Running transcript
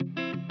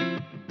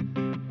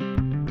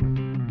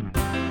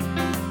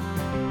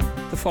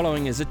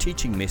following is a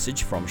teaching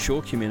message from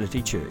Shore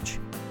Community Church.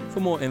 For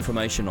more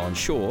information on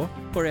Shore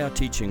or our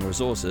teaching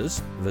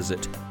resources,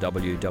 visit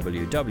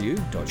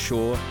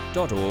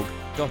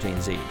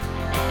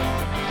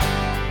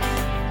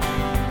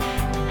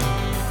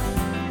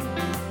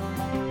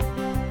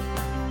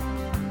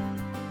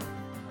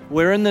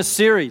We're in this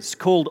series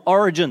called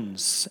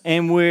Origins,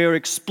 and we're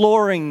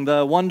exploring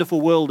the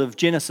wonderful world of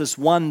Genesis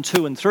 1,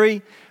 2, and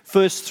 3,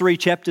 first three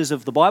chapters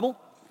of the Bible.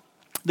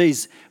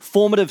 These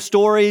formative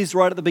stories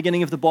right at the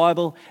beginning of the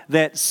Bible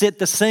that set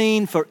the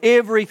scene for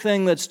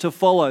everything that's to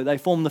follow. They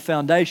form the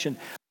foundation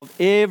of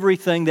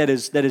everything that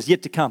is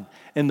yet to come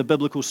in the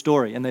biblical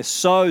story. And they're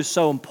so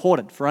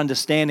important for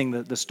understanding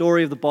the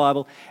story of the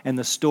Bible and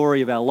the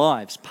story of our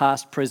lives,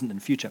 past, present,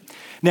 and future.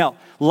 Now,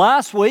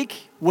 last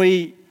week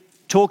we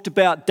talked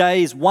about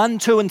days 1,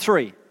 2, and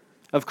 3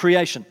 of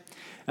creation.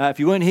 If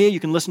you weren't here,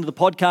 you can listen to the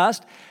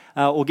podcast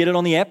or get it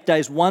on the app,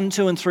 days 1,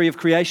 2, and 3 of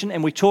creation.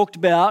 And we talked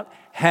about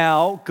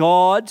how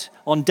God,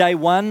 on day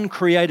 1,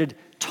 created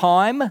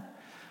time,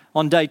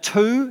 on day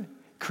 2,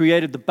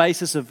 created the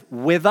basis of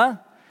weather,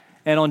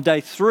 and on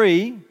day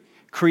 3,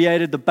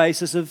 created the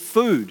basis of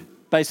food,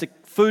 basic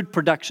food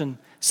production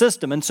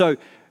system. And so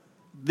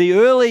the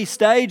early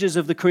stages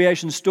of the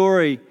creation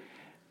story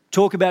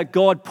talk about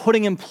God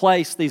putting in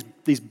place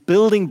these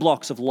building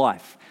blocks of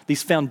life,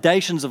 these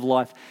foundations of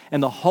life,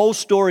 and the whole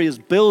story is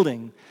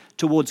building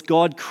towards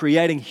God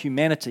creating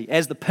humanity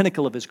as the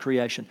pinnacle of His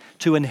creation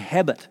to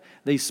inhabit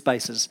these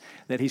spaces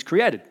that He's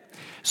created.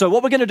 So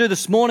what we're going to do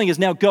this morning is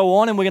now go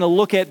on and we're going to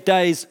look at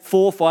days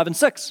 4, 5, and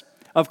 6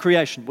 of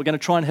creation. We're going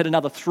to try and hit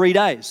another 3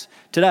 days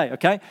today,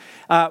 okay?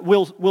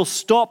 We'll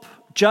stop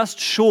just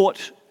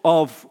short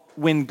of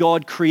when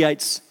God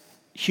creates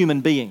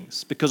human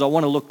beings, because I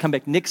want to come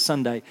back next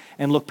Sunday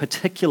and look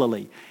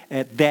particularly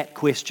at that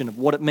question of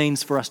what it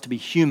means for us to be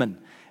human,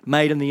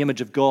 made in the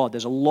image of God.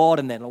 There's a lot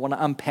in that, and I want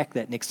to unpack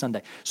that next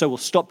Sunday. So we'll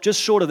stop just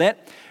short of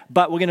that,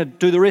 but we're going to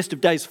do the rest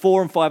of days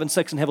 4 and 5 and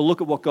 6 and have a look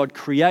at what God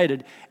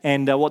created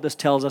and what this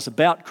tells us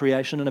about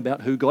creation and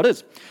about who God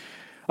is.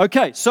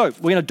 Okay, so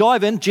we're going to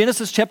dive in.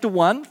 Genesis chapter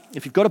 1.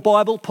 If you've got a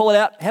Bible, pull it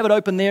out, have it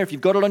open there. If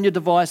you've got it on your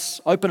device,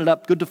 open it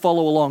up. Good to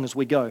follow along as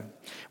we go.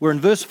 We're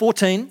in verse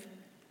 14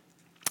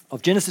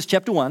 of Genesis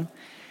chapter 1,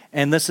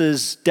 and this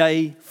is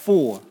day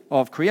 4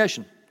 of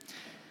creation.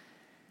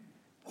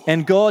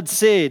 And God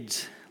said,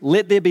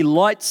 "Let there be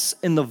lights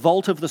in the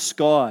vault of the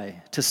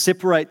sky to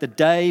separate the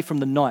day from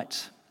the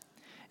night,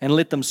 and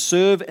let them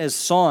serve as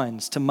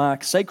signs to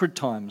mark sacred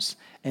times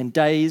and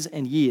days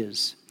and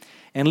years.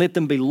 And let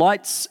them be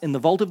lights in the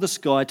vault of the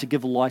sky to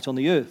give light on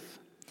the earth."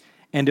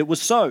 And it was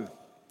so.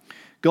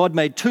 God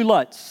made 2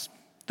 lights,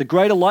 the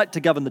greater light to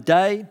govern the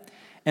day,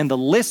 and the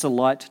lesser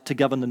light to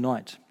govern the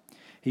night.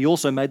 He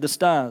also made the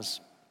stars.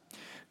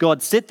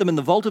 God set them in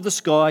the vault of the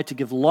sky to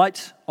give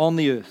light on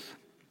the earth,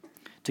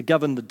 to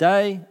govern the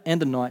day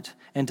and the night,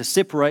 and to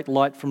separate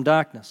light from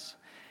darkness.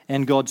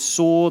 And God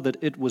saw that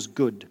it was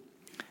good.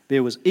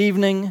 There was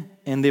evening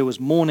and there was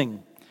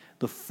morning,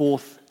 the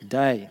 4th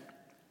day.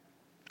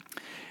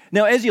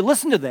 Now, as you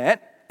listen to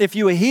that, if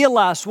you were here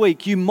last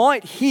week, you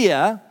might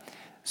hear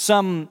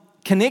some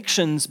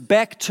connections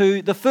back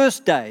to the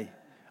first day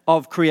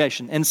of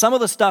creation. And some of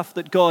the stuff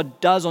that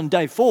God does on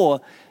day 4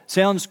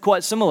 sounds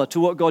quite similar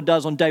to what God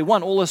does on day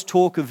 1. All this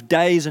talk of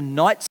days and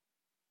nights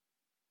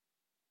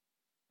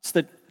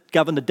that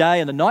govern the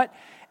day and the night,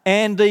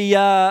 and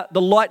the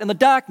light and the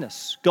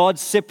darkness. God's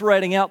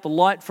separating out the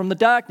light from the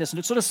darkness, and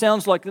it sort of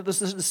sounds like this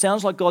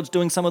sounds like God's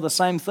doing some of the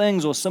same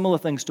things or similar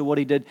things to what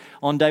He did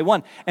on day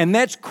 1, and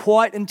that's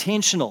quite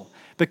intentional,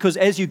 because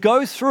as you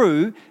go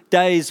through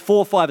days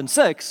 4, 5, and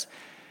 6,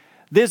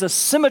 there's a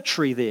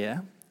symmetry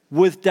there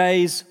with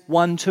days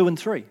 1, 2, and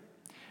 3.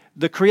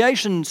 The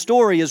creation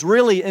story is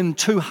really in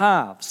 2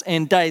 halves,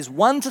 and days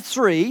 1 to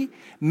 3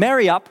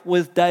 marry up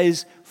with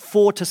days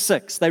 4 to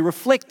 6. They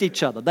reflect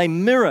each other, they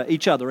mirror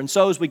each other, and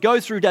so as we go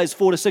through days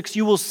 4 to 6,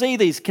 you will see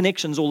these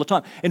connections all the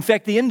time. In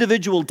fact, the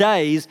individual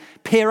days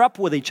pair up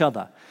with each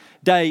other.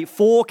 Day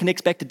 4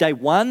 connects back to day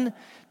 1,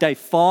 day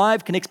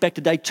 5 connects back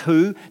to day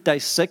 2, day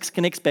 6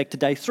 connects back to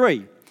day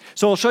 3.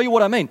 So I'll show you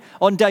what I mean.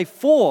 On day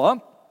 4,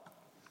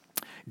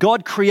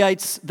 God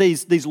creates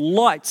these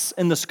lights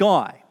in the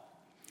sky.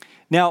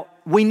 Now,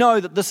 we know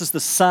that this is the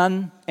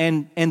sun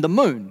and the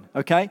moon,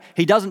 okay?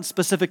 He doesn't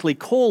specifically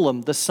call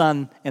them the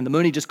sun and the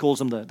moon. He just calls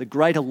them the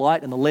greater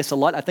light and the lesser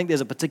light. I think there's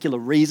a particular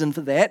reason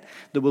for that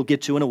we'll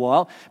get to in a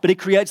while. But He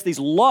creates these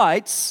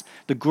lights,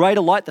 the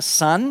greater light, the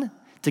sun,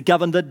 to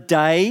govern the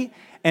day,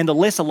 and the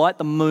lesser light,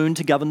 the moon,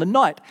 to govern the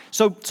night.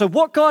 So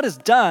what God has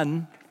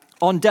done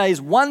on days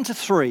 1 to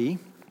 3,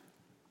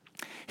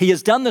 He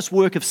has done this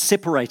work of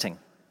separating.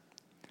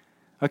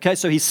 Okay,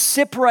 so He's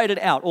separated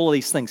out all of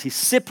these things. He's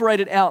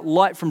separated out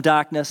light from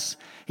darkness.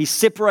 He's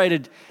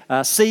separated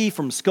sea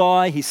from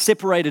sky. He's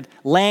separated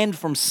land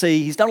from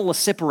sea. He's done all the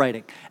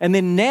separating. And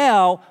then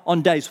now,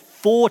 on days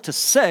 4 to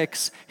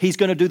 6, He's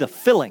going to do the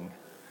filling.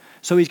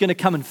 So He's going to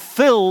come and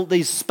fill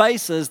these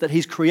spaces that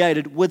He's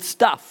created with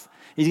stuff.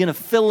 He's going to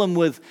fill them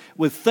with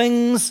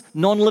things,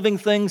 non-living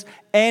things,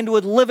 and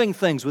with living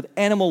things, with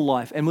animal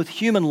life and with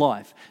human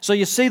life. So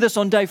you see this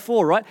on day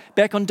 4, right?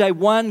 Back on day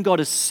 1, God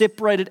has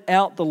separated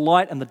out the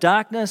light and the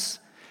darkness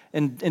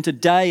into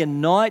day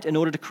and night in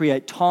order to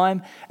create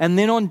time. And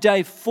then on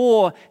day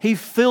 4, he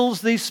fills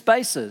these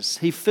spaces.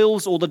 He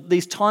fills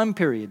these time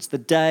periods, the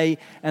day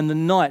and the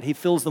night. He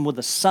fills them with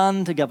the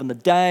sun to govern the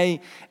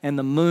day and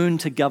the moon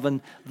to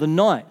govern the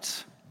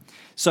night.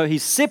 So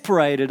he's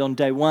separated on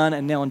day 1,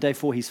 and now on day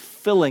 4, he's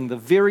filling the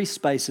very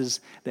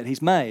spaces that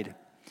he's made.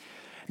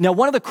 Now,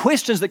 one of the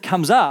questions that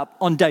comes up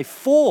on day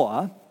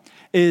 4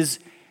 is,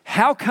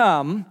 how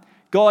come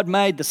God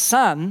made the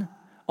sun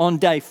on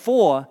day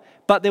 4,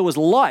 but there was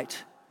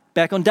light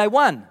back on day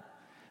 1?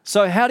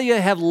 So how do you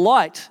have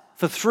light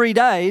for 3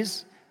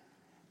 days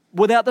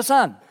without the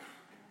sun?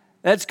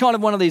 That's kind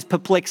of one of these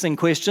perplexing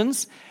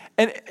questions.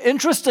 And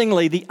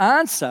interestingly, the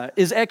answer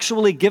is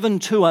actually given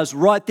to us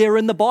right there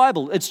in the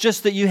Bible. It's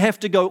just that you have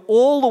to go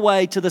all the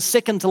way to the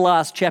second to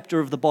last chapter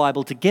of the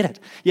Bible to get it.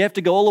 You have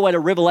to go all the way to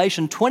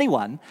Revelation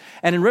 21.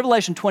 And in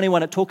Revelation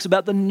 21, it talks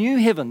about the new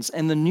heavens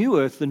and the new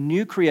earth, the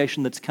new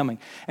creation that's coming.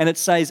 And it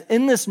says,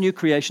 in this new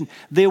creation,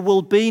 there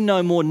will be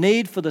no more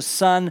need for the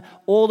sun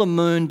or the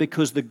moon,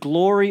 because the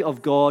glory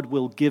of God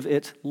will give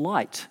it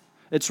light.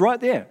 It's right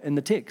there in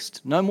the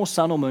text. No more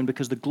sun or moon,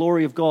 because the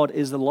glory of God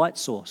is the light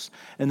source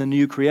in the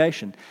new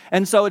creation.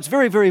 And so it's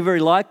very, very, very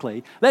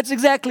likely that's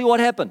exactly what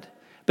happened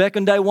back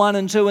on day 1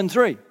 and 2 and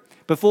 3.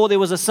 Before there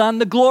was a sun,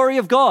 the glory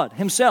of God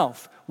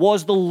himself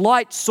was the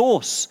light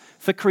source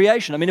for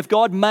creation. I mean, if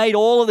God made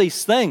all of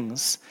these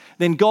things,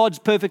 then God's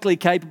perfectly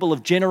capable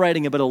of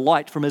generating a bit of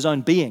light from his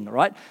own being,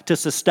 right? To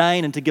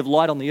sustain and to give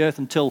light on the earth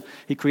until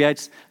he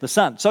creates the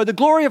sun. So the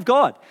glory of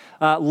God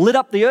lit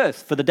up the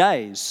earth for the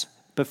days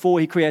before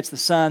he creates the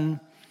sun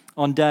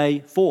on day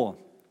 4.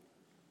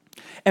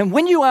 And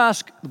when you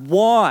ask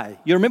why,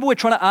 you remember we're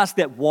trying to ask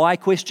that why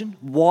question?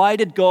 Why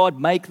did God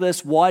make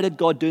this? Why did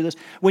God do this?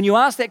 When you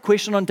ask that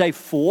question on day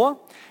 4,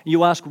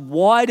 you ask,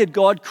 why did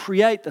God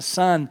create the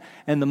sun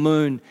and the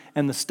moon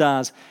and the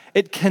stars?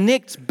 It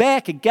connects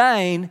back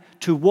again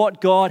to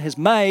what God has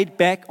made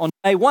back on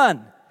day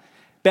 1.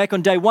 Back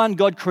on day 1,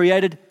 God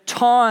created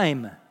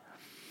time.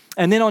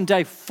 And then on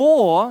day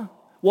 4,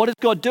 what is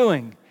God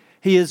doing?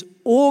 He is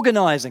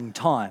organizing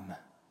time.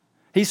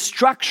 He's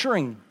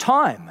structuring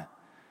time.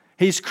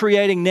 He's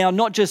creating now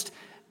not just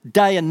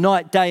day and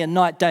night, day and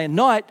night, day and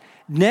night.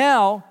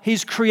 Now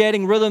he's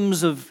creating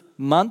rhythms of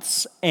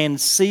months and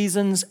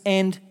seasons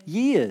and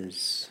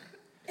years.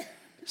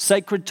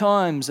 Sacred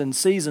times and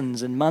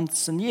seasons and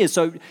months and years.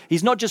 So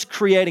he's not just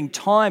creating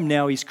time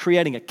now, he's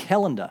creating a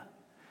calendar.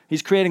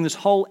 He's creating this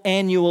whole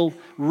annual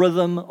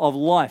rhythm of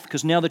life,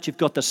 because now that you've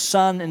got the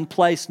sun in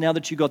place, now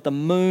that you've got the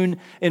moon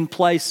in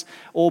place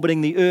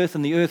orbiting the earth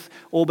and the earth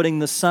orbiting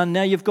the sun,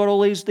 now you've got all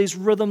these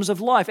rhythms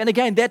of life. And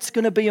again, that's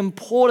going to be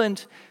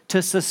important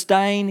to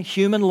sustain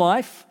human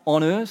life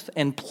on earth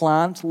and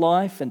plant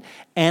life and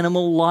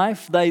animal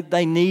life.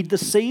 They need the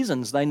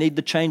seasons. They need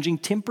the changing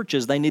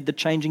temperatures. They need the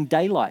changing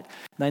daylight.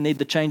 They need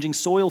the changing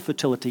soil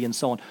fertility and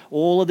so on.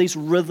 All of these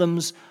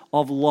rhythms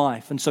of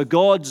life. And so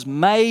God's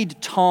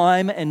made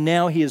time, and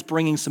now he is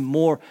bringing some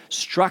more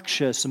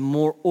structure, some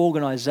more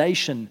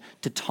organization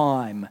to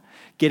time,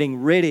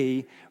 getting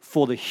ready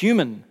for the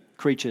human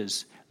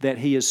creatures that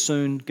he is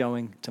soon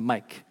going to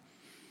make.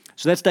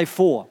 So that's day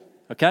 4.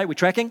 Okay, we're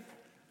tracking?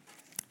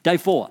 Day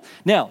 4.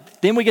 Now,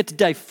 then we get to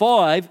day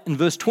 5 in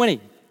verse 20.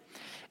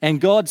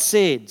 And God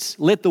said,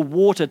 let the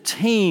water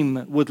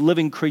teem with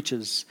living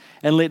creatures,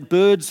 and let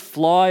birds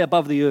fly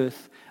above the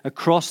earth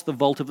across the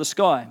vault of the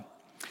sky.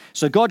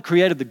 So God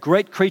created the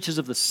great creatures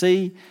of the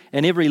sea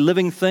and every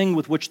living thing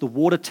with which the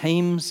water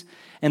teems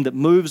and that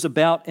moves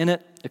about in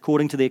it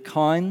according to their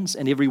kinds,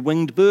 and every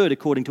winged bird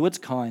according to its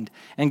kind.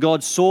 And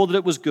God saw that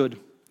it was good.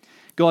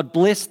 God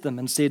blessed them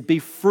and said, be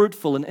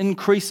fruitful and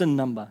increase in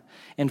number,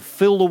 and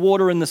fill the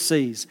water in the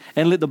seas,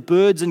 and let the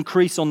birds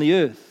increase on the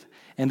earth.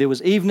 And there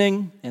was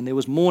evening and there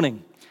was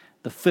morning,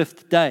 the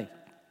 5th day.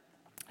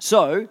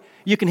 So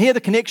you can hear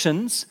the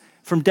connections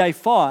from day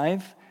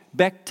 5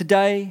 back to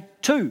day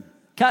 2,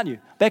 can't you?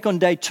 Back on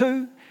day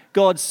 2,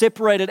 God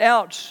separated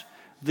out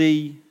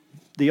the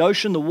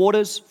ocean, the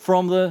waters,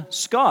 from the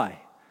sky.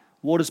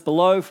 Waters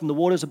below from the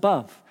waters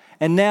above.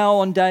 And now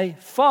on day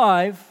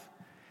 5,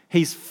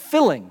 he's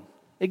filling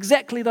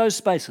exactly those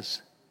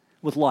spaces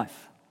with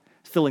life.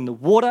 He's filling the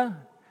water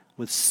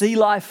with sea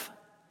life,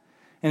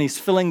 and he's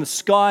filling the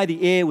sky,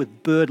 the air,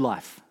 with bird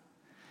life.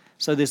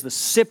 So there's this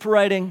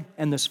separating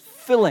and this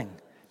filling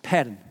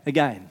pattern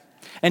again.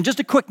 And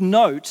just a quick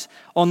note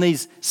on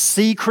these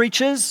sea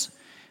creatures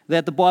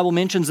that the Bible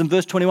mentions in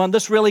verse 21,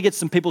 this really gets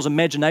some people's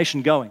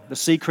imagination going, the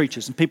sea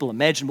creatures, and people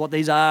imagine what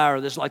these are.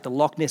 Or this like the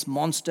Loch Ness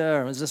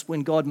Monster, or is this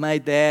when God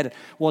made that?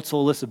 What's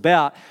all this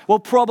about? Well,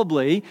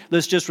 probably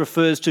this just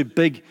refers to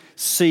big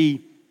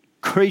sea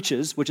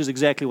creatures, which is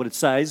exactly what it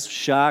says,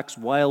 sharks,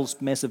 whales,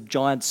 massive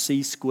giant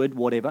sea squid,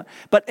 whatever.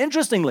 But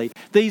interestingly,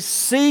 these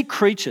sea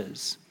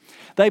creatures,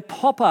 they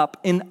pop up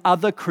in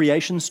other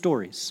creation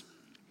stories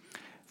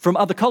from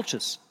other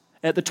cultures.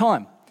 at the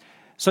time.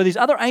 So these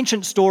other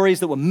ancient stories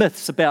that were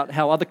myths about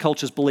how other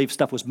cultures believed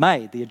stuff was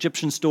made, the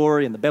Egyptian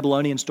story and the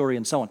Babylonian story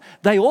and so on,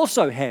 they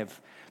also have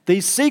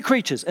these sea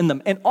creatures in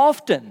them. And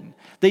often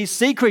these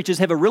sea creatures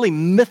have a really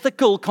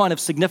mythical kind of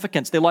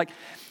significance. They're like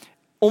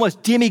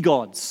almost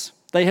demigods.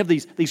 They have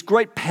these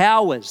great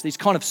powers, these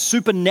kind of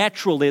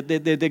supernatural,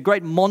 they're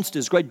great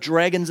monsters, great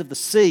dragons of the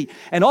sea.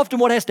 And often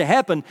what has to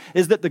happen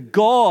is that the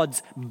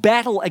gods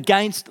battle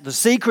against the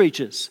sea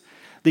creatures.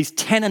 These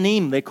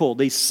Tananim, they're called,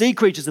 these sea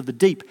creatures of the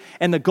deep.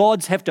 And the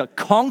gods have to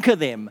conquer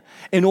them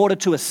in order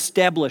to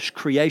establish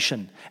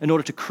creation, in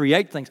order to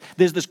create things.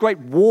 There's this great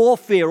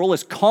warfare, all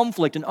this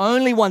conflict, and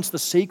only once the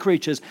sea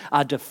creatures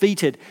are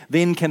defeated,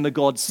 then can the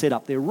gods set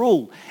up their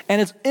rule. And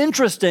it's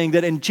interesting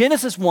that in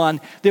Genesis 1,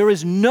 there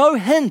is no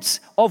hint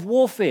of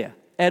warfare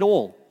at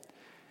all.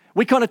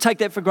 We kind of take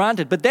that for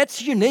granted, but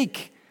that's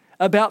unique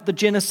about the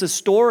Genesis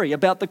story,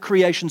 about the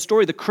creation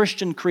story, the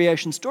Christian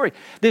creation story.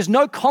 There's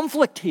no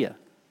conflict here.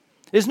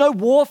 There's no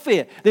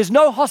warfare. There's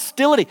no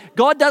hostility.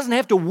 God doesn't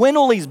have to win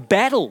all these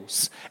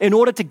battles in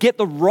order to get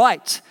the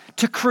right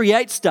to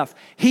create stuff.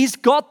 He's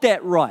got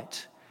that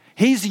right.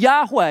 He's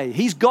Yahweh.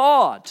 He's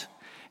God.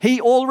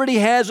 He already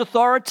has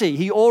authority.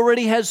 He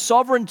already has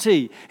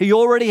sovereignty. He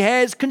already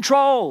has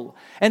control.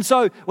 And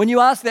so when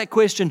you ask that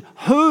question,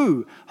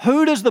 who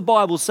does the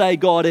Bible say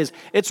God is?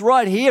 It's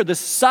right here, this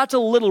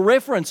subtle little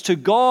reference to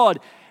God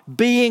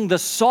being the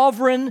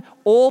sovereign,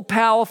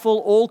 all-powerful,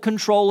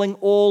 all-controlling,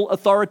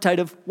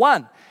 all-authoritative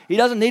one. He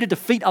doesn't need to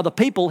defeat other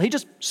people. He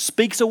just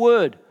speaks a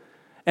word,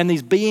 and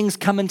these beings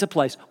come into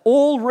place,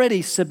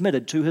 already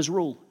submitted to his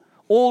rule,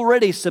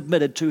 already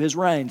submitted to his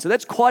reign. So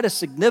that's quite a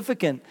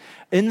significant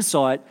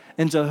insight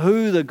into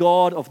who the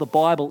God of the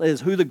Bible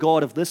is, who the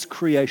God of this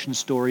creation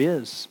story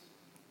is.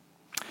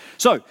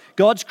 So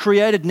God's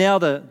created now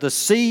the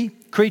sea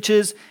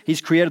creatures, he's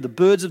created the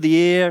birds of the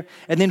air,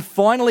 and then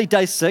finally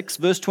day 6,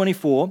 verse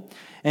 24,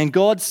 and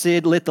God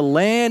said, let the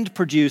land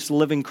produce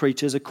living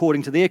creatures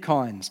according to their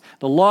kinds,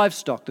 the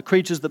livestock, the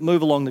creatures that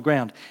move along the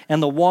ground,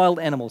 and the wild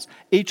animals,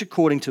 each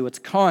according to its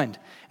kind.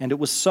 And it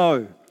was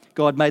so.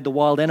 God made the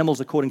wild animals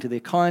according to their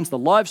kinds, the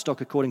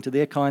livestock according to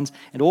their kinds,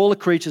 and all the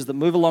creatures that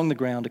move along the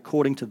ground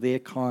according to their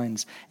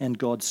kinds. And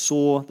God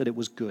saw that it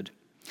was good.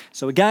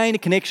 So again, a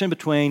connection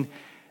between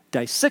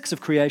day 6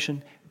 of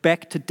creation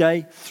back to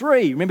day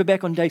 3. Remember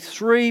back on day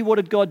 3, what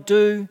did God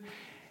do?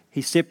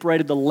 He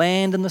separated the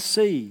land and the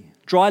sea.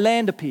 Dry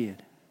land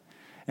appeared.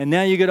 And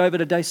now you get over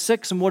to day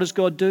 6, and what does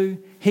God do?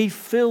 He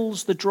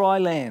fills the dry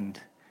land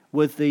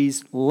with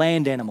these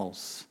land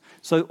animals.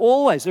 So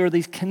always there are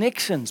these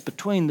connections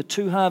between the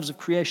two halves of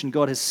creation.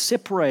 God has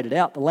separated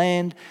out the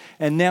land,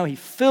 and now he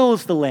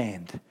fills the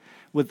land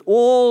with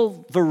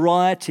all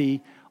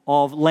variety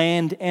of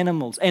land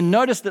animals. And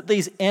notice that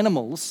these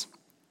animals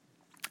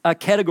are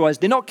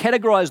categorized. They're not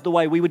categorized the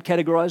way we would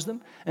categorize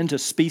them into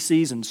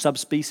species and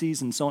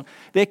subspecies and so on.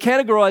 They're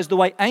categorized the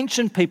way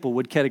ancient people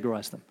would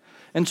categorize them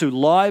into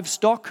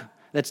livestock,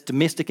 that's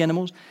domestic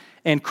animals,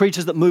 and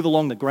creatures that move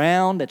along the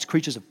ground, that's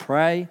creatures of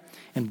prey,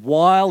 and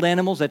wild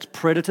animals, that's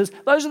predators.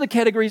 Those are the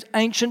categories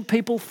ancient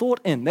people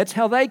thought in. That's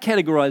how they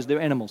categorized their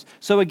animals.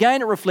 So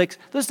again, it reflects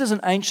this is an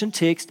ancient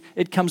text.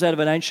 It comes out of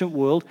an ancient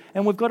world,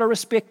 and we've got to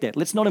respect that.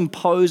 Let's not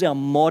impose our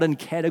modern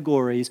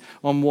categories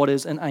on what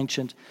is an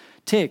ancient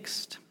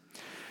text.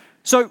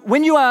 So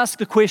when you ask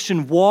the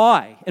question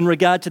why in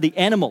regard to the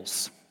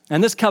animals,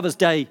 and this covers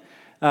day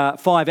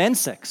 5 and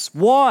 6,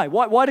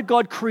 why did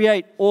God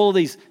create all of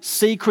these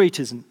sea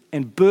creatures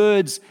and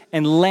birds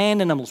and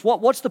land animals?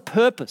 What's the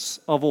purpose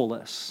of all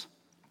this?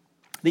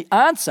 The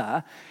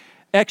answer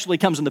actually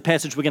comes in the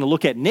passage we're going to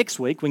look at next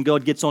week when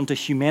God gets onto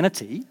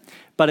humanity,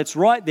 but it's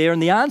right there,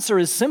 and the answer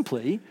is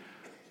simply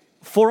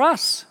for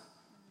us,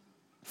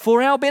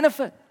 for our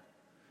benefit.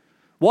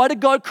 Why did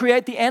God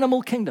create the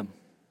animal kingdom?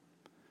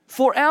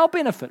 For our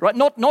benefit, right?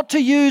 Not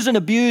to use and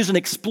abuse and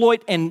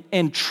exploit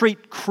and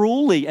treat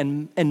cruelly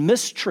and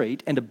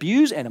mistreat and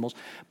abuse animals,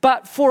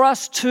 but for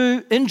us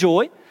to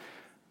enjoy,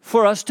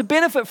 for us to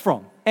benefit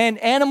from. And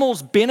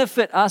animals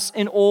benefit us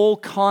in all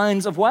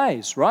kinds of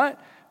ways, right?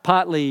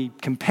 Partly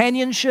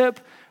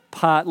companionship,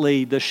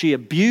 partly the sheer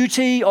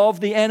beauty of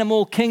the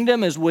animal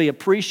kingdom as we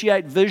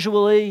appreciate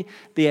visually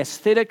the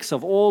aesthetics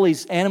of all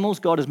these animals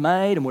God has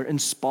made and we're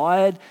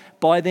inspired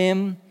by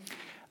them.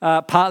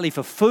 Partly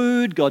for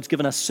food. God's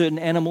given us certain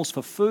animals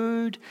for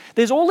food.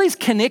 There's all these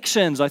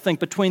connections, I think,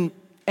 between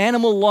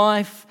animal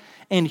life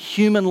and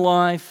human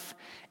life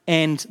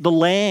and the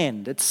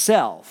land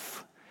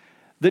itself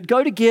that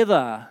go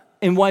together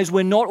in ways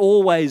we're not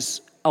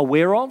always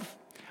aware of.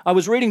 I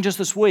was reading just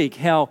this week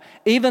how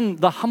even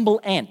the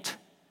humble ant,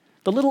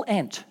 the little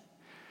ant,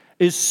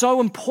 is so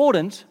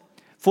important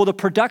for the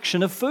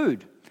production of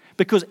food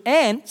because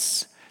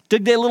ants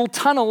dig their little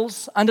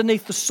tunnels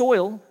underneath the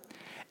soil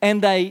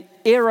and they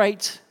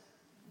aerate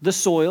the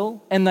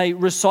soil and they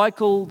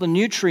recycle the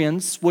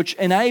nutrients, which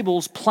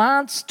enables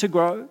plants to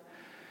grow.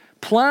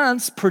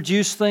 Plants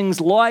produce things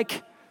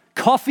like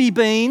coffee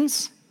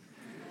beans.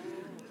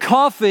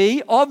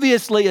 Coffee,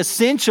 obviously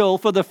essential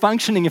for the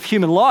functioning of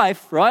human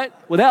life, right?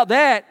 Without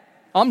that,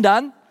 I'm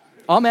done.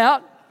 I'm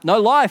out. No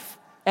life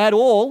at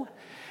all.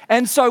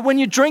 And so when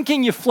you're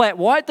drinking your flat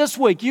white this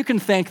week, you can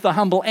thank the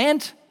humble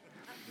ant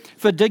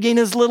for digging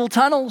his little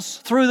tunnels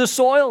through the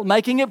soil,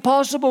 making it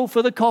possible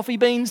for the coffee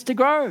beans to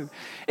grow.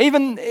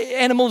 Even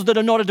animals that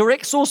are not a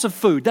direct source of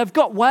food, they've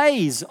got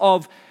ways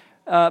of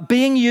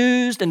being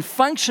used and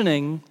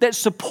functioning that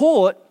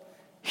support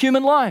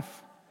human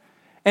life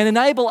and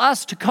enable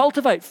us to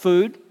cultivate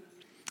food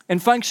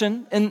and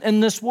function in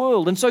this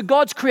world. And so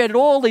God's created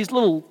all these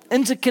little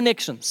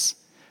interconnections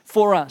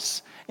for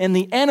us. And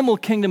the animal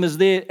kingdom is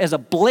there as a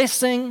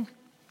blessing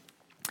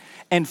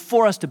and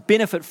for us to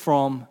benefit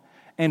from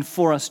and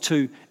for us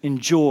to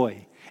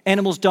enjoy.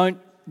 Animals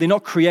they're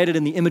not created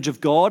in the image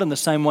of God in the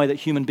same way that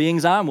human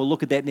beings are, and we'll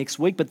look at that next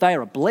week, but they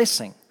are a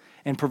blessing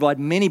and provide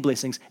many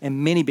blessings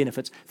and many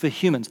benefits for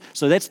humans.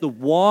 So that's the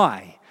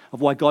why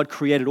of why God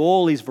created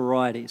all these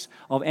varieties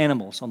of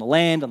animals on the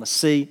land, on the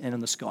sea, and in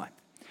the sky.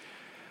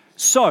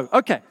 So,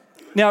 okay,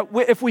 now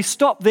if we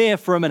stop there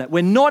for a minute,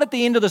 we're not at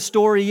the end of the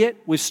story yet.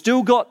 We've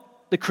still got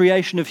the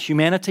creation of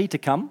humanity to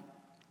come,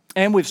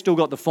 and we've still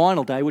got the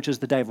final day, which is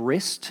the day of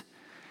rest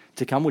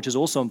to come, which is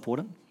also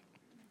important.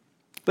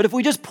 But if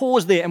we just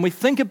pause there and we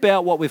think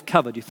about what we've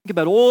covered, you think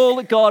about all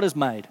that God has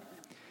made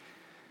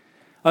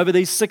over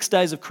these 6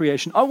 days of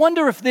creation, I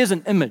wonder if there's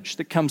an image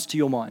that comes to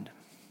your mind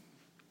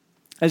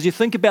as you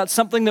think about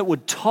something that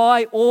would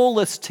tie all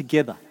this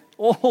together,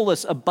 all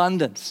this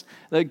abundance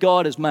that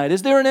God has made.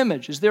 Is there an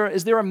image? Is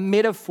there a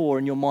metaphor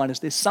in your mind? Is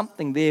there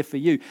something there for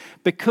you?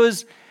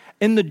 Because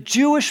in the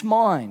Jewish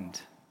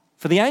mind,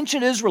 for the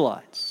ancient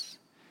Israelites,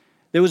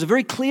 there was a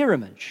very clear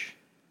image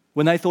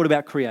when they thought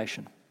about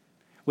creation.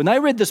 When they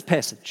read this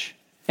passage,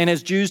 and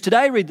as Jews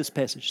today read this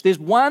passage, there's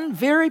one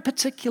very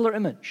particular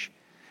image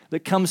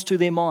that comes to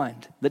their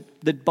mind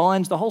that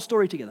binds the whole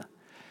story together.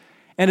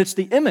 And it's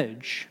the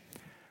image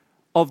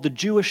of the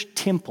Jewish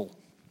temple.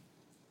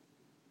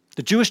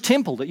 The Jewish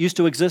temple that used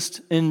to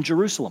exist in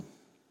Jerusalem.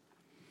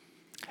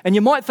 And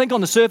you might think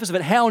on the surface of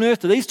it, how on earth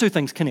do these two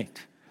things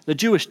connect? The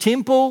Jewish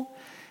temple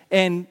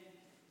and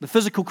the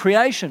physical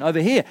creation over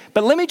here.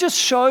 But let me just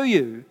show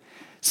you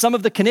some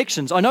of the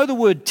connections. I know the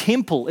word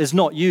temple is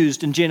not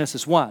used in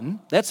Genesis 1.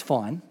 That's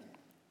fine.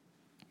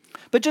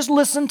 But just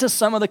listen to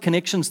some of the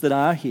connections that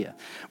are here.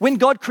 When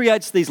God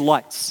creates these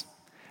lights,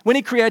 when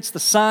He creates the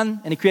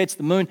sun and He creates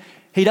the moon,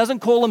 He doesn't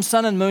call them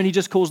sun and moon, He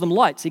just calls them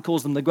lights. He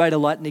calls them the greater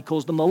light and He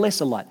calls them the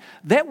lesser light.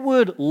 That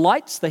word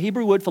lights, the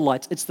Hebrew word for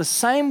lights, it's the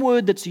same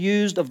word that's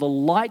used of the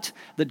light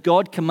that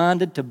God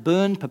commanded to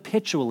burn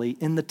perpetually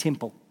in the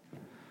temple.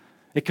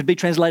 It could be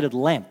translated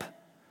lamp.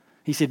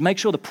 He said, make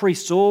sure the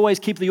priests always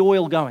keep the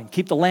oil going,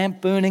 keep the lamp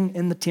burning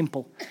in the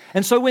temple.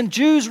 And so when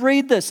Jews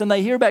read this and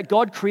they hear about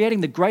God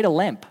creating the greater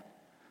lamp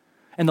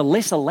and the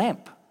lesser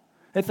lamp,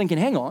 they're thinking,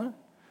 hang on,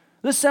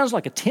 this sounds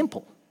like a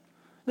temple.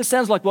 This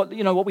sounds like what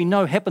we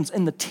know happens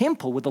in the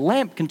temple with the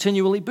lamp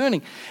continually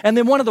burning. And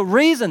then one of the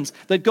reasons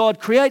that God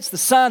creates the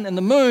sun and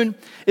the moon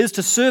is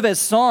to serve as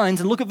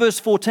signs. And look at verse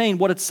 14,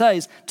 what it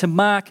says, to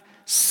mark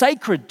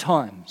sacred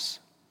times.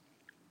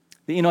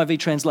 The NIV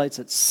translates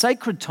it,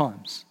 sacred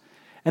times.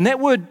 And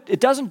that word, it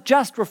doesn't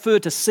just refer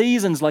to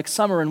seasons like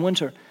summer and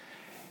winter.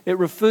 It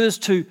refers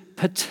to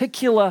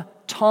particular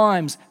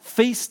times,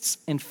 feasts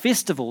and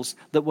festivals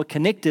that were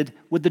connected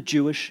with the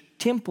Jewish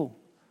temple.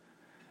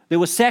 There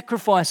were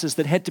sacrifices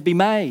that had to be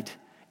made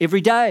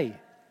every day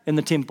in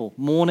the temple,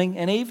 morning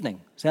and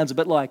evening. Sounds a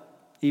bit like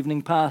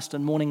evening passed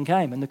and morning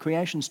came in the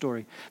creation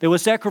story. There were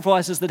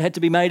sacrifices that had to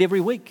be made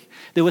every week.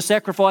 There were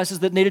sacrifices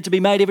that needed to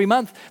be made every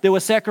month. There were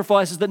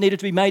sacrifices that needed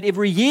to be made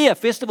every year,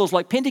 festivals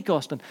like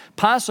Pentecost and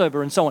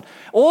Passover and so on.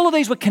 All of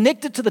these were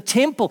connected to the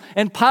temple,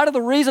 and part of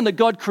the reason that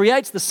God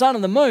creates the sun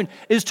and the moon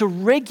is to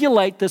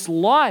regulate this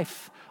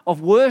life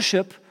of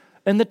worship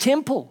in the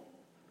temple.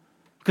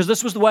 Because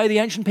this was the way the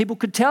ancient people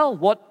could tell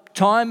what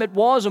time it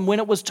was and when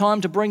it was time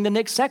to bring the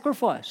next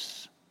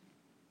sacrifice.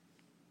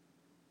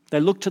 They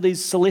looked to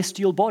these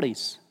celestial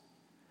bodies.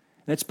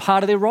 That's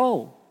part of their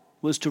role,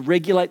 was to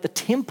regulate the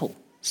temple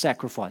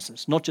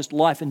sacrifices, not just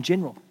life in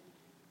general.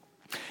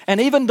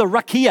 And even the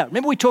rakia.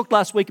 Remember we talked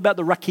last week about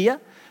the rakia,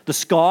 the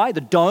sky,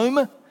 the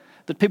dome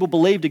that people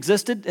believed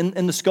existed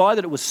in the sky,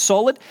 that it was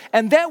solid.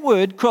 And that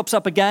word crops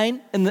up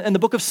again in the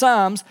book of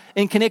Psalms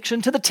in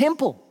connection to the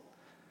temple.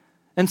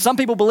 And some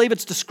people believe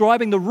it's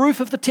describing the roof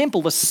of the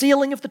temple, the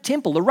ceiling of the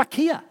temple, the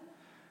rakia.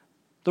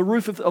 The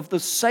roof of the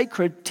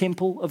sacred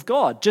temple of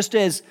God. Just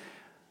as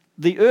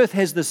the earth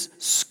has this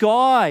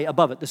sky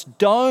above it, this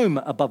dome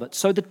above it,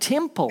 so the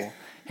temple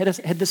had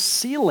this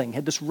ceiling,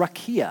 had this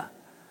rakia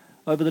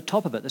over the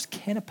top of it, this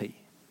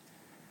canopy.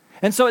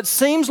 And so it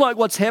seems like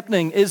what's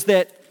happening is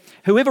that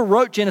whoever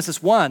wrote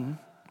Genesis 1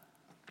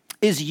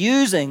 is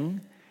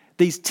using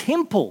these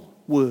temple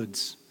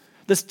words,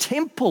 this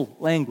temple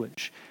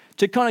language,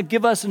 to kind of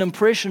give us an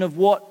impression of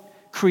what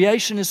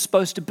creation is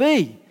supposed to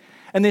be.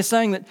 And they're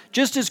saying that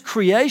just as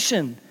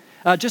creation,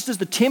 just as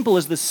the temple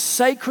is the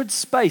sacred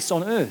space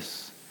on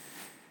earth,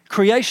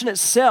 creation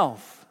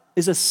itself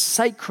is a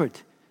sacred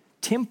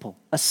temple,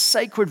 a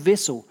sacred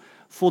vessel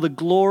for the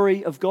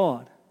glory of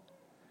God.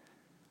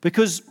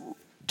 Because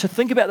to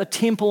think about the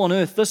temple on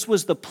earth, this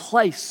was the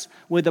place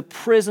where the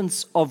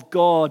presence of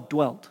God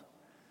dwelt.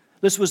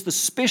 This was the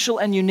special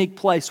and unique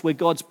place where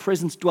God's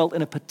presence dwelt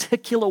in a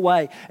particular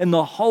way, in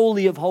the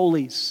Holy of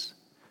Holies.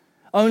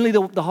 Only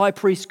the high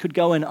priest could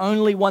go in,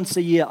 only once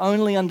a year,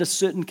 only under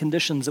certain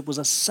conditions. It was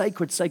a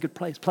sacred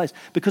place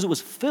because it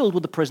was filled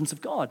with the presence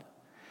of God.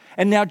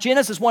 And now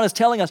Genesis 1 is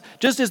telling us,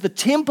 just as the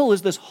temple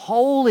is this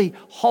holy,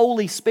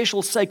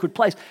 special, sacred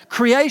place,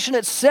 creation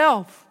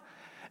itself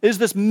is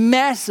this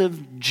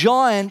massive,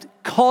 giant,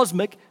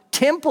 cosmic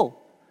temple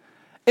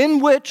in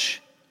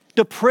which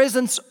the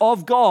presence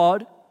of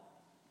God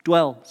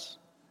dwells,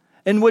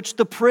 in which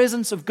the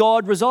presence of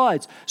God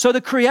resides. So the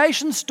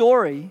creation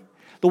story,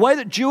 the way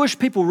that Jewish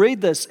people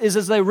read this is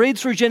as they read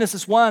through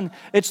Genesis 1,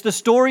 it's the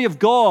story of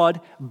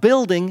God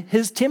building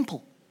his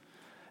temple.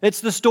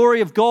 It's the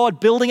story of God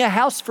building a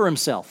house for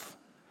himself,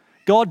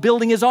 God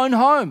building his own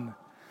home,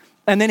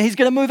 and then he's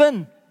going to move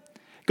in.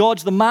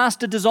 God's the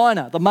master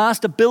designer, the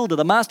master builder,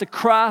 the master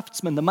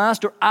craftsman, the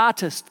master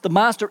artist, the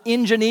master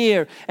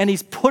engineer, and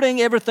he's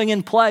putting everything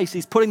in place.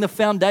 He's putting the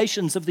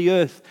foundations of the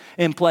earth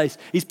in place.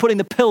 He's putting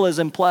the pillars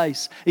in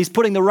place. He's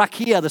putting the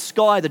rakia, the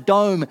sky, the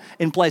dome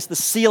in place, the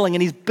ceiling,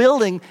 and he's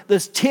building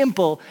this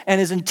temple, and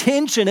his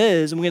intention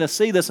is, and we're going to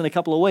see this in a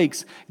couple of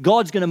weeks,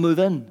 God's going to move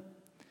in.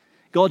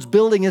 God's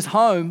building his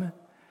home,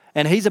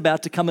 and he's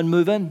about to come and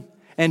move in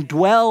and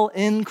dwell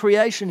in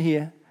creation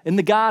here, in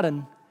the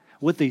garden,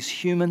 with these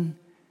human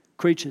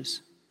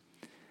creatures.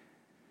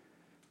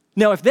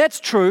 Now, if that's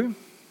true,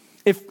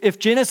 if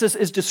Genesis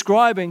is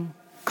describing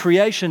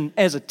creation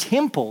as a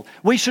temple,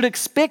 we should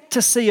expect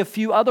to see a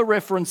few other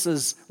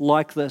references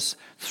like this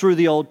through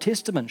the Old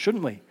Testament,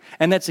 shouldn't we?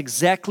 And that's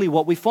exactly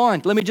what we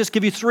find. Let me just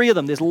give you three of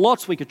them. There's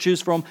lots we could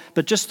choose from,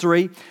 but just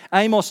three.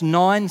 Amos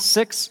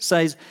 9:6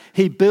 says,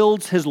 he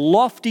builds his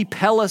lofty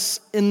palace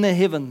in the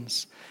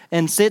heavens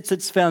and sets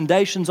its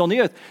foundations on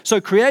the earth. So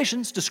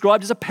creation's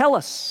described as a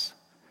palace.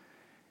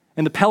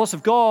 And the palace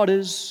of God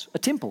is a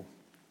temple.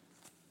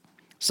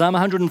 Psalm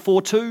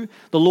 104:2,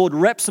 the Lord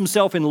wraps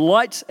himself in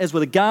light as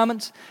with a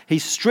garment. He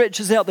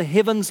stretches out the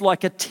heavens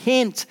like a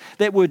tent.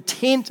 That word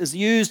tent is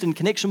used in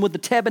connection with the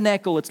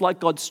tabernacle. It's like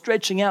God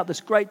stretching out this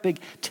great big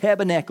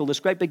tabernacle,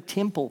 this great big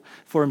temple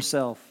for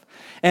himself.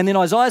 And then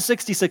Isaiah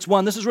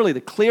 66:1, this is really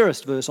the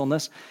clearest verse on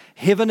this.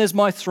 Heaven is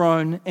my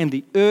throne and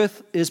the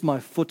earth is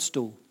my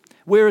footstool.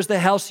 Where is the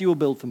house you will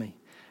build for me?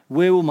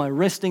 Where will my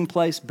resting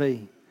place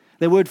be?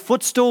 The word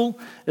footstool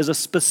is a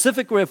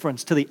specific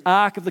reference to the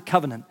Ark of the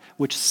Covenant,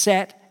 which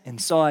sat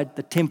inside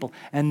the temple.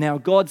 And now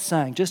God's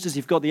saying, just as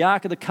you've got the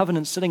Ark of the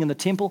Covenant sitting in the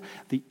temple,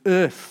 the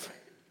earth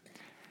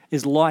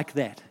is like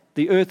that.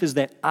 The earth is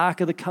that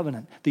Ark of the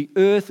Covenant. The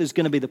earth is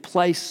going to be the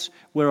place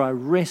where I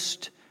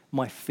rest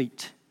my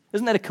feet.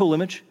 Isn't that a cool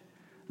image?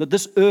 That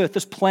this earth,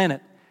 this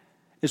planet,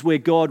 is where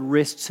God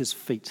rests his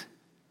feet.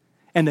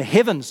 And the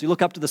heavens, you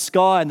look up to the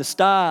sky and the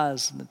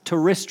stars, and the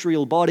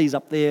terrestrial bodies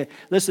up there,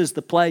 this is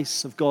the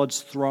place of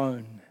God's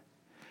throne.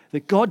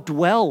 That God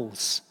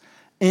dwells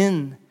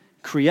in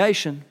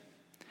creation.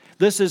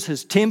 This is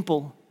his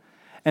temple.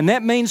 And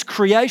that means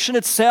creation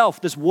itself,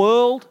 this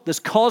world, this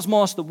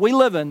cosmos that we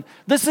live in,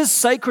 this is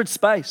sacred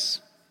space.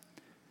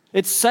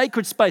 It's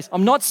sacred space.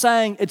 I'm not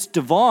saying it's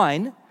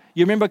divine.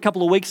 You remember a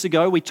couple of weeks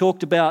ago we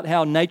talked about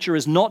how nature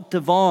is not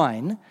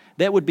divine.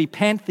 That would be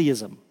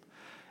pantheism.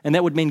 And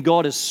that would mean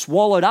God is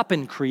swallowed up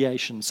in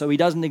creation, so he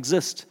doesn't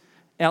exist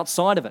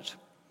outside of it.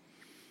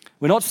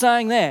 We're not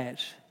saying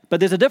that, but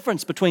there's a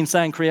difference between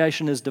saying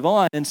creation is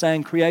divine and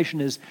saying creation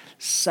is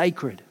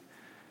sacred.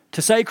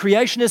 To say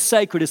creation is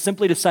sacred is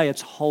simply to say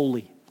it's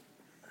holy.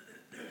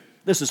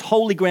 This is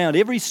holy ground.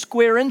 Every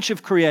square inch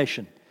of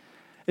creation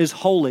is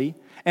holy,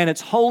 and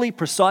it's holy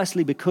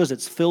precisely because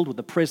it's filled with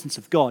the presence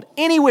of God.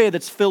 Anywhere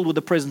that's filled with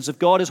the presence of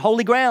God is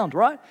holy ground,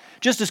 right?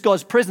 Just as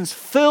God's presence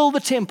filled the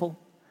temple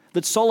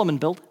that Solomon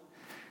built,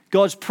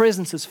 God's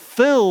presence has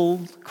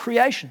filled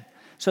creation,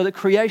 so that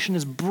creation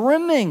is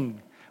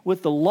brimming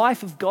with the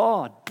life of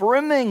God,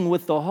 brimming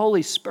with the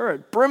Holy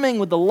Spirit, brimming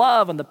with the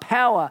love and the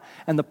power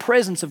and the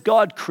presence of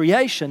God.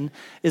 Creation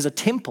is a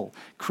temple.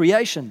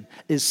 Creation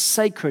is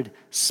sacred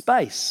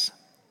space.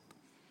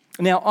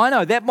 Now, I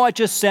know that might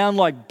just sound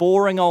like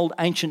boring old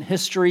ancient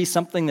history,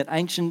 something that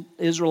ancient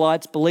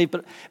Israelites believed,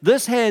 but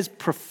this has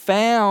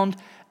profound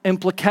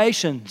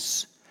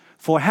implications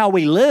for how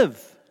we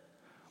live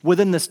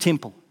within this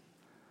temple,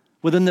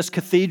 within this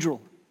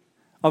cathedral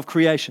of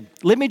creation.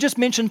 Let me just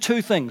mention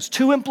two things,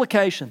 two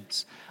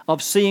implications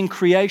of seeing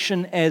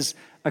creation as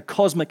a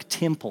cosmic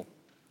temple.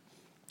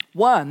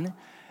 One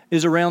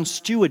is around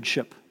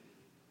stewardship.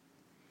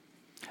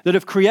 That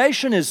if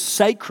creation is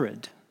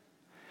sacred,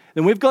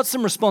 then we've got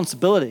some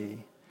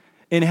responsibility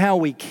in how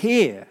we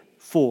care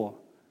for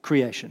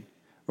creation,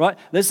 right?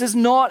 This is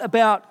not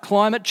about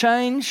climate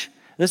change.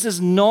 This is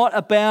not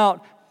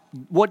about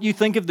what you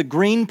think of the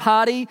Green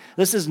Party.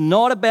 This is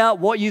not about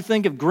what you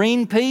think of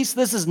Greenpeace.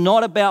 This is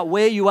not about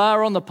where you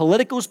are on the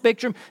political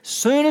spectrum. As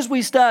soon as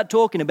we start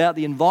talking about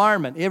the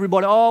environment,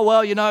 everybody, oh,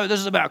 well, you know,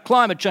 this is about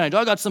climate change.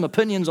 I got some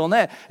opinions on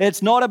that.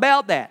 It's not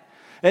about that.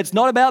 It's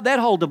not about that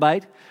whole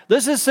debate.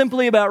 This is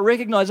simply about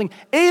recognizing,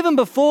 even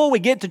before we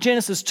get to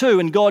Genesis 2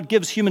 and God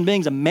gives human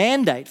beings a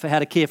mandate for how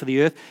to care for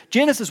the earth,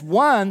 Genesis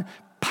 1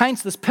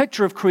 paints this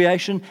picture of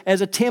creation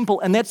as a temple,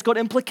 and that's got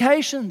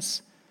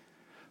implications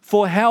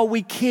for how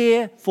we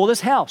care for this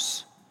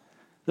house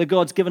that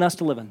God's given us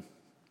to live in.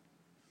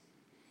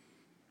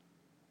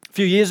 A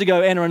few years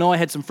ago, Anna and I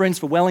had some friends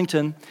from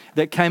Wellington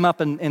that came up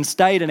and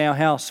stayed in our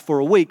house for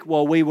a week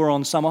while we were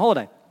on summer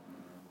holiday.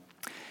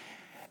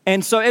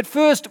 And so at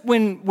first,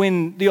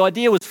 when the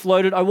idea was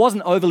floated, I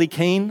wasn't overly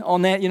keen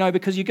on that,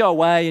 because you go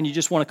away and you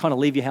just want to kind of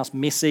leave your house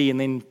messy and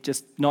then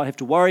just not have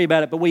to worry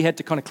about it. But we had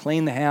to kind of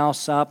clean the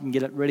house up and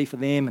get it ready for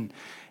them,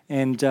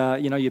 and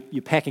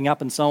you're packing up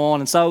and so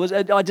on. And so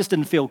I just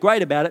didn't feel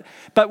great about it.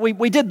 But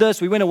we did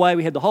this. We went away.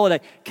 We had the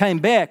holiday. Came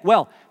back.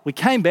 Well, we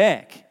came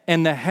back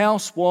and the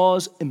house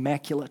was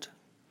immaculate.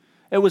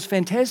 It was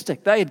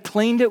fantastic. They had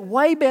cleaned it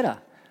way better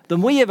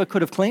than we ever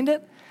could have cleaned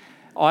it.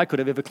 I could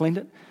have ever cleaned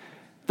it.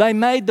 They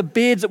made the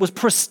beds. It was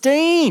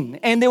pristine.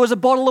 And there was a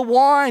bottle of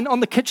wine on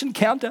the kitchen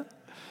counter.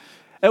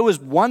 It was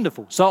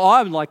wonderful. So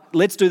I'm like,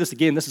 let's do this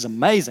again. This is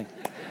amazing.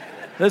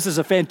 This is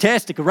a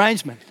fantastic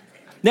arrangement.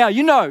 Now,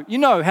 you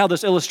know how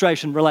this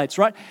illustration relates,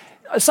 right?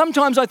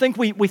 Sometimes I think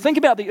we think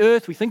about the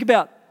earth, we think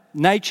about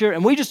nature,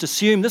 and we just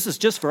assume this is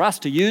just for us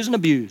to use and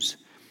abuse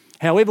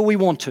however we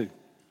want to.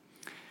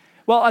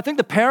 Well, I think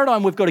the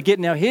paradigm we've got to get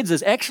in our heads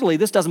is actually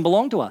this doesn't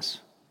belong to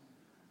us.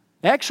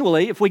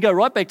 Actually, if we go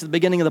right back to the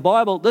beginning of the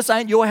Bible, this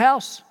ain't your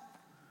house.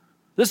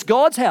 This is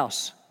God's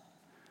house.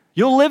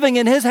 You're living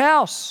in His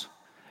house.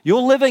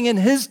 You're living in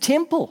His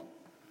temple.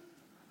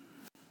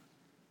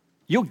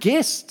 You're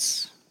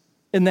guests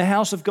in the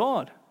house of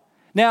God.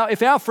 Now,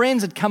 if our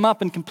friends had come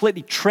up and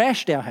completely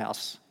trashed our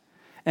house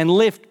and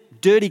left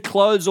dirty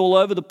clothes all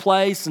over the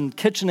place and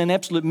kitchen an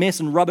absolute mess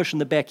and rubbish in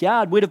the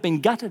backyard, we'd have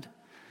been gutted.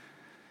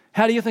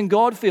 How do you think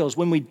God feels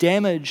when we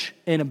damage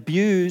and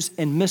abuse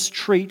and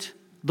mistreat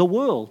the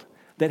world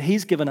that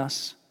He's given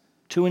us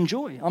to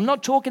enjoy? I'm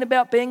not talking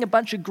about being a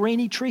bunch of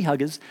greeny tree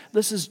huggers.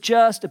 This is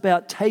just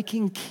about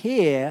taking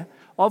care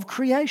of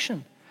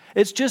creation.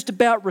 It's just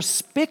about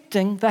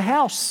respecting the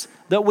house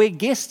that we're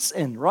guests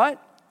in, right?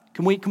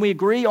 Can we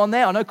agree on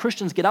that? I know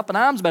Christians get up in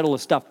arms about all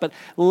this stuff, but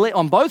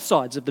on both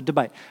sides of the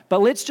debate.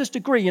 But let's just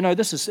agree,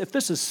 if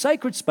this is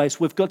sacred space,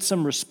 we've got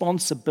some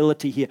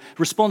responsibility here.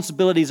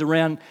 Responsibilities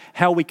around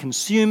how we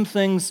consume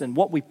things and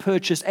what we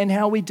purchase and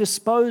how we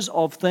dispose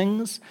of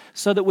things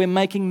so that we're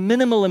making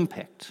minimal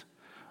impact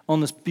on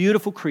this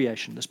beautiful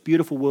creation, this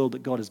beautiful world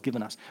that God has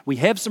given us. We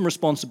have some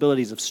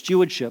responsibilities of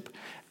stewardship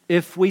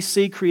if we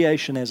see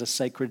creation as a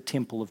sacred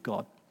temple of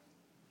God.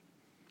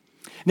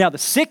 Now, the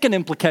second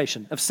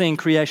implication of seeing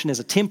creation as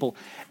a temple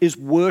is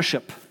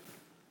worship.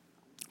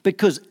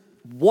 Because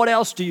what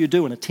else do you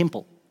do in a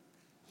temple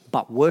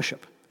but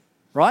worship,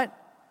 right?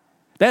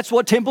 That's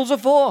what temples are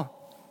for.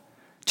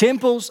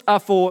 Temples are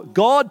for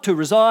God to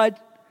reside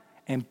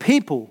and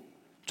people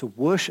to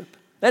worship.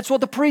 That's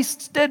what the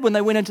priests did when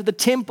they went into the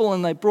temple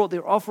and they brought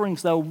their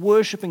offerings. They were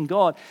worshiping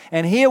God.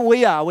 And here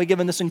we are, we're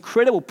given this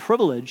incredible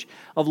privilege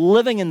of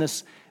living in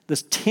this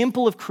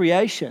temple of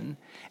creation,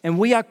 and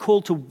we are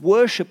called to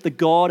worship the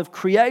God of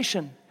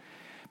creation.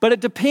 But it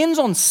depends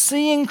on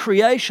seeing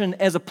creation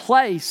as a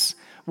place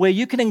where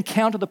you can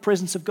encounter the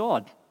presence of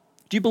God.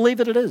 Do you believe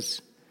that it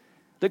is?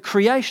 That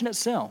creation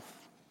itself,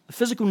 the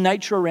physical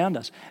nature around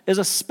us, is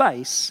a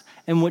space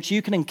in which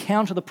you can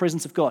encounter the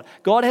presence of God.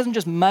 God hasn't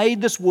just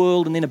made this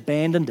world and then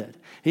abandoned it.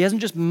 He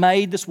hasn't just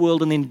made this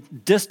world and then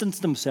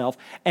distanced Himself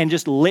and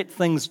just let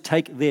things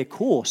take their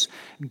course.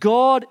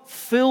 God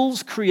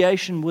fills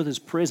creation with His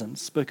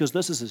presence because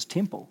this is His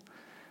temple.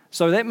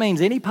 So that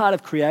means any part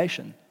of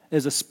creation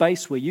is a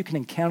space where you can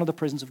encounter the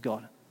presence of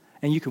God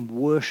and you can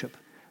worship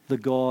the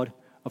God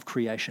of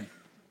creation.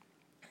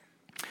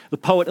 The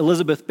poet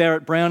Elizabeth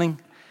Barrett Browning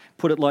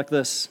put it like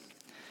this: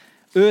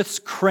 "Earth's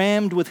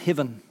crammed with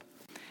heaven,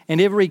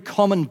 and every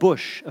common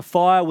bush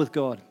afire with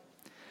God.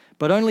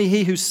 But only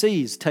he who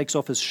sees takes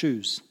off his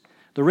shoes.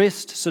 The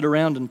rest sit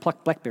around and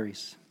pluck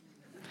blackberries."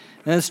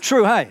 And it's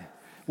true, hey?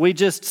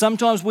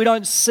 Sometimes we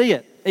don't see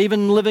it.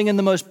 Even living in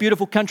the most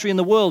beautiful country in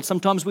the world,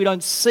 sometimes we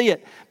don't see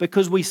it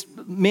because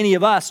many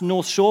of us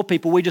North Shore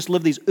people, we just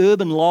live these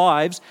urban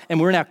lives and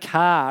we're in our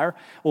car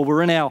or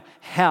we're in our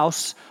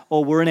house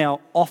or we're in our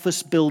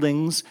office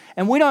buildings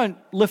and we don't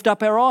lift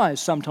up our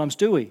eyes sometimes,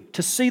 do we?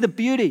 To see the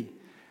beauty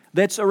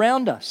that's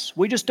around us.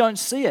 We just don't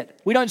see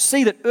it. We don't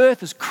see that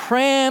earth is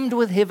crammed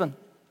with heaven.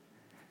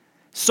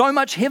 So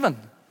much heaven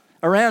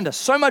around us,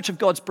 so much of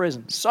God's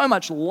presence, so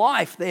much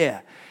life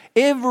there.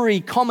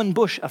 Every common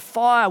bush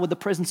afire with the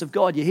presence of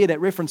God. You hear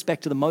that reference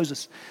back to the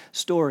Moses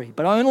story.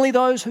 But only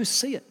those who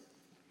see it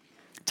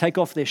take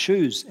off their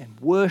shoes and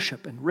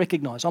worship and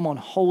recognize I'm on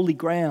holy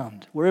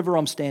ground. Wherever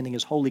I'm standing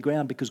is holy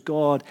ground because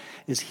God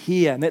is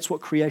here. And that's what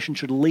creation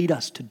should lead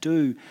us to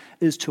do,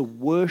 is to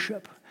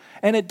worship.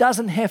 And it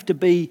doesn't have to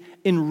be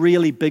in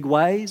really big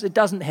ways. It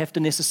doesn't have to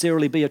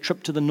necessarily be a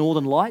trip to the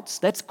Northern Lights.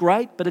 That's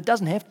great, but it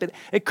doesn't have to.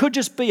 It could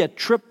just be a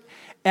trip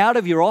out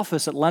of your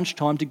office at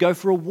lunchtime to go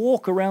for a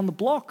walk around the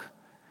block,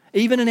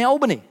 even in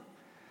Albany.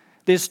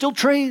 There's still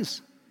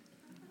trees.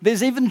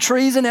 There's even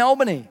trees in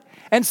Albany.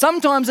 And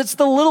sometimes it's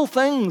the little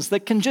things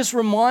that can just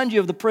remind you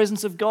of the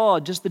presence of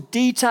God, just the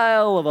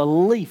detail of a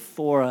leaf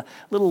or a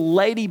little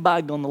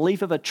ladybug on the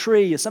leaf of a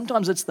tree. Or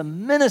sometimes it's the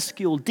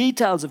minuscule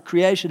details of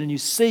creation, and you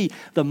see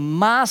the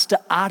master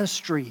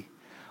artistry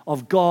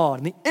of God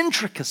and the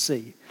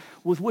intricacy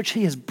with which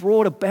He has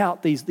brought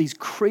about these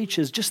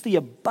creatures, just the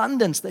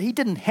abundance that He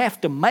didn't have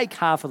to make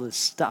half of this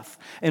stuff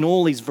and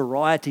all these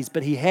varieties,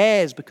 but He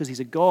has, because He's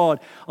a God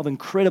of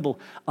incredible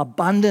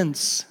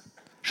abundance.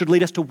 Should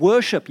lead us to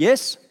worship,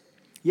 yes?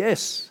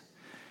 Yes.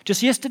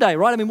 Just yesterday,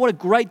 right? I mean, what a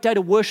great day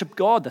to worship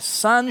God. The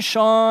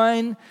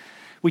sunshine.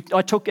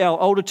 I took our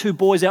older two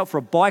boys out for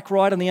a bike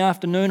ride in the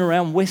afternoon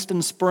around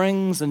Western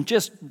Springs and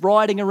just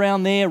riding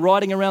around there,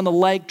 riding around the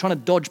lake, trying to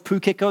dodge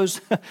pukekos,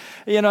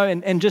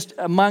 and just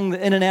among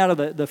in and out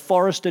of the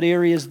forested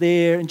areas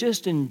there, and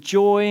just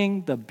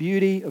enjoying the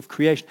beauty of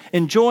creation,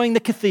 enjoying the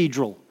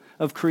cathedral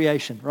of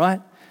creation, right?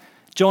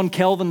 John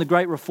Calvin, the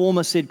great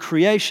reformer, said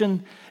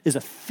creation is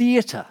a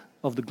theatre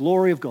of the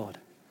glory of God.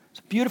 It's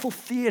a beautiful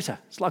theatre.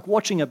 It's like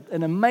watching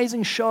an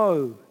amazing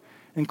show,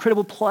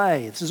 incredible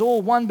play. This is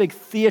all one big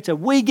theatre.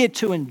 We get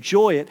to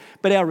enjoy it,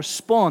 but our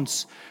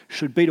response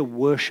should be to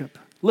worship.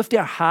 Lift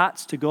our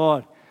hearts to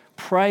God.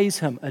 Praise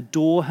Him,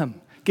 adore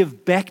Him,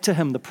 give back to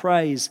Him the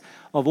praise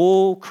of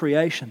all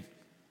creation.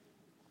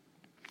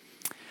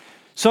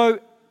 So,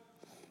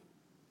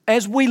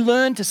 as we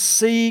learn to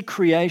see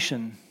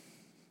creation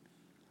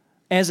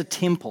as a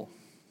temple,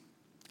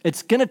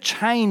 it's going to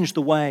change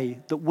the way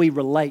that we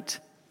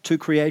relate to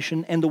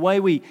creation and the way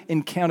we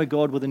encounter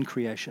God within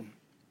creation.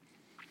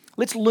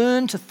 Let's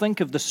learn to think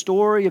of the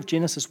story of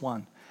Genesis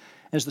 1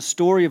 as the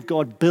story of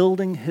God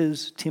building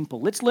His temple.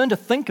 Let's learn to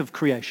think of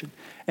creation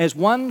as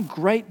one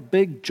great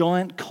big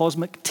giant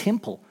cosmic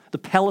temple, the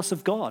palace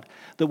of God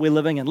that we're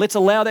living in. Let's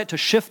allow that to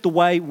shift the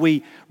way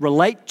we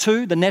relate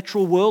to the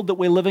natural world that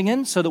we're living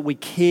in, so that we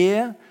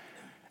care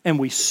and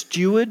we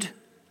steward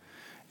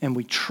and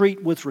we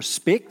treat with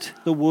respect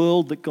the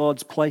world that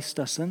God's placed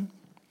us in.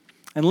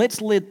 And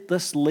let's let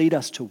this lead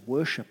us to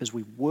worship as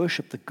we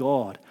worship the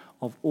God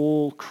of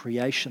all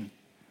creation.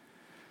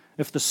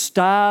 If the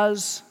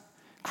stars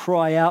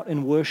cry out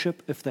in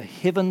worship, if the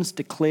heavens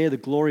declare the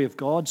glory of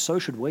God, so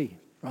should we,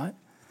 right?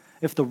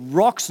 If the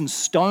rocks and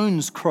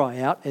stones cry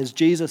out, as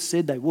Jesus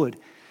said they would,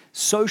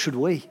 so should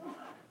we.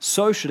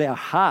 So should our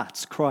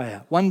hearts cry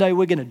out. One day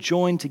we're going to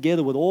join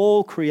together with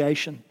all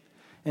creation,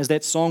 as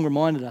that song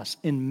reminded us,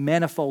 in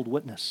manifold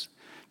witness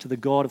to the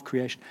God of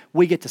creation.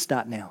 We get to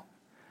start now.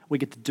 We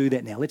get to do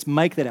that now. Let's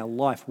make that our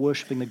life,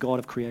 worshiping the God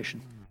of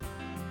creation.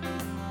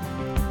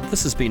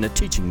 This has been a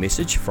teaching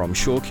message from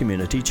Shore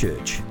Community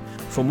Church.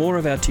 For more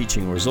of our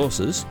teaching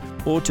resources,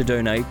 or to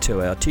donate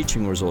to our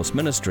teaching resource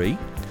ministry,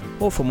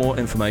 or for more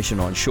information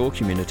on Shore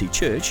Community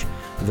Church,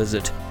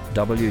 visit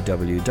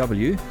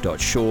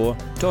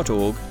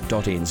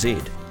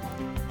www.shore.org.nz.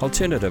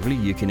 Alternatively,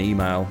 you can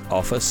email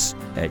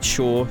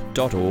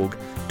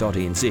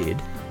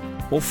office@shore.org.nz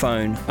or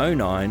phone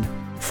 09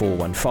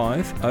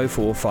 415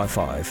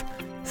 0455.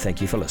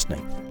 Thank you for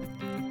listening.